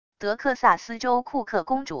德克萨斯州库克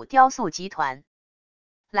公主雕塑集团，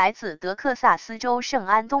来自德克萨斯州圣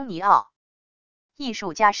安东尼奥。艺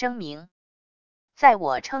术家声明：在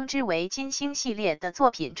我称之为金星系列的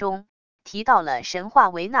作品中，提到了神话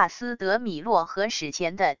维纳斯德米洛和史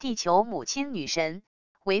前的地球母亲女神。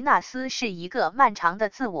维纳斯是一个漫长的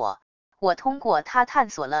自我，我通过它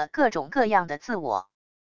探索了各种各样的自我。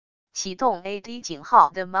启动 AD 井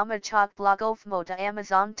号 The Mama Chalk Blog of Mode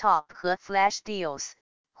Amazon Top 和 Flash Deals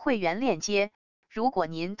会员链接。如果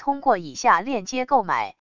您通过以下链接购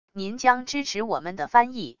买，您将支持我们的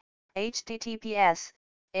翻译。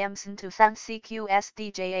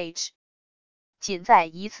https://amazon23cqsdjh 仅在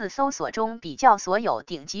一次搜索中比较所有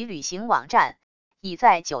顶级旅行网站，已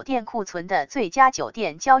在酒店库存的最佳酒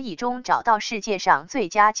店交易中找到世界上最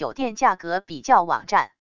佳酒店价格比较网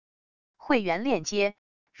站。会员链接。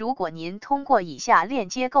如果您通过以下链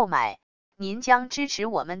接购买，您将支持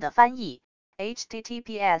我们的翻译。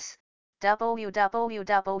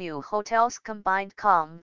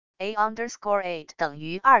https://www.hotelscombined.com a_8 等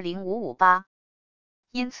于20558。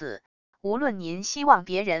因此，无论您希望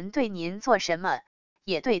别人对您做什么，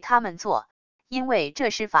也对他们做，因为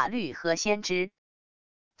这是法律和先知。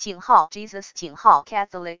井号 Jesus 井号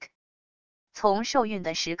Catholic 从受孕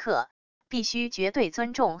的时刻，必须绝对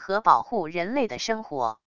尊重和保护人类的生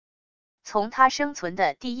活。从他生存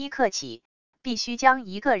的第一刻起，必须将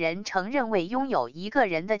一个人承认为拥有一个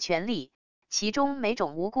人的权利，其中每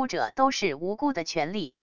种无辜者都是无辜的权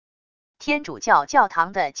利。天主教教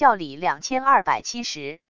堂的教理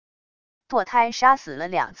2270。堕胎杀死了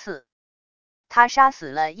2次。他杀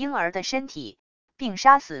死了婴儿的身体，并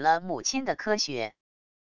杀死了母亲的科学。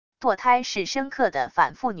堕胎是深刻的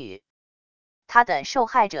反妇女。他的受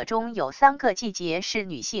害者中有3个季节是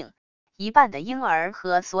女性，一半的婴儿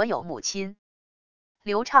和所有母亲。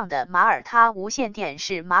流畅的马耳他无线电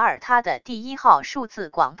是马耳他的第1号数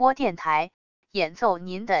字广播电台，演奏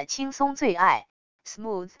您的轻松最爱。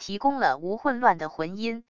Smooth 提供了无混乱的混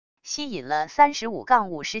音，吸引了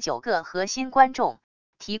35-59个核心观众，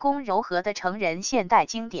提供柔和的成人现代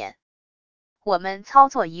经典。我们操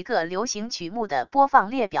作一个流行曲目的播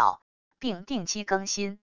放列表，并定期更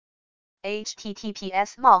新。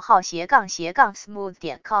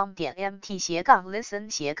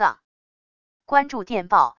https://smooth.com/mt-listen/。关注电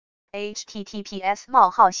报。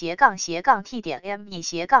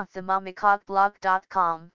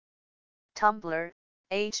https://t.me/themommycogblog.com Tumblr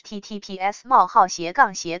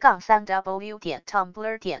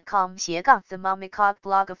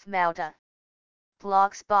https://3w.tumblr.com/themommycogblog of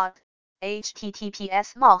Blogspot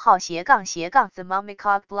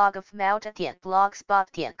https://themommycogblog of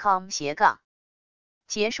Malta.blogspot.com/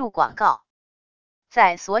结束广告。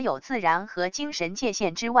在所有自然和精神界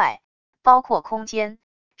限之外，包括空间、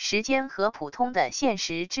时间和普通的现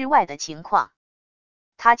实之外的情况，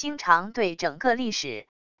他经常对整个历史、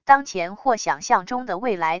当前或想象中的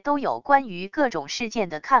未来都有关于各种事件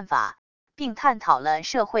的看法，并探讨了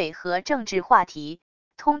社会和政治话题，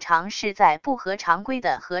通常是在不合常规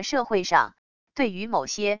的和社会上，对于某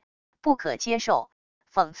些不可接受、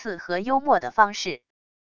讽刺和幽默的方式。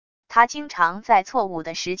他经常在错误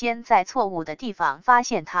的时间在错误的地方发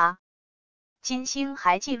现它。金星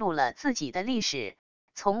还记录了自己的历史，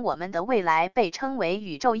从我们的未来被称为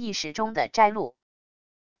宇宙意识中的摘录。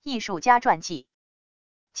艺术家传记。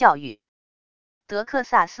教育。德克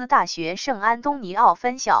萨斯大学圣安东尼奥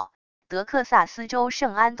分校，德克萨斯州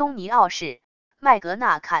圣安东尼奥市，麦格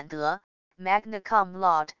纳坎德 Magna Cum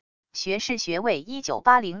Laude 学士学位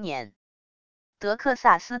1980年。德克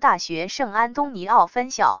萨斯大学圣安东尼奥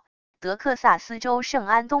分校，德克萨斯州圣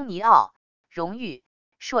安东尼奥，荣誉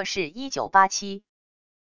硕士1987。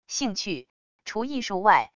兴趣除艺术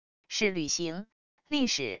外，是旅行、历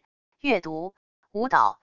史、阅读、舞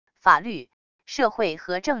蹈、法律、社会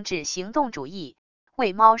和政治行动主义，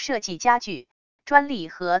为猫设计家具、专利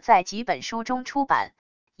和在几本书中出版，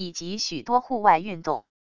以及许多户外运动。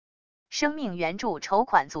生命援助筹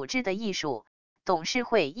款组织的艺术董事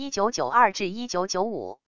会1992至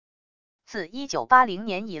1995。自1980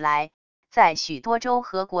年以来，在许多州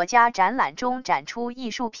和国家展览中展出艺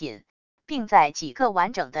术品，并在几个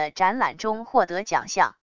完整的展览中获得奖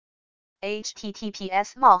项。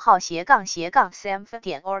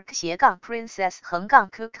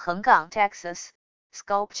https://samf.org/princess-cook-texas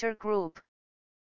Sculpture Group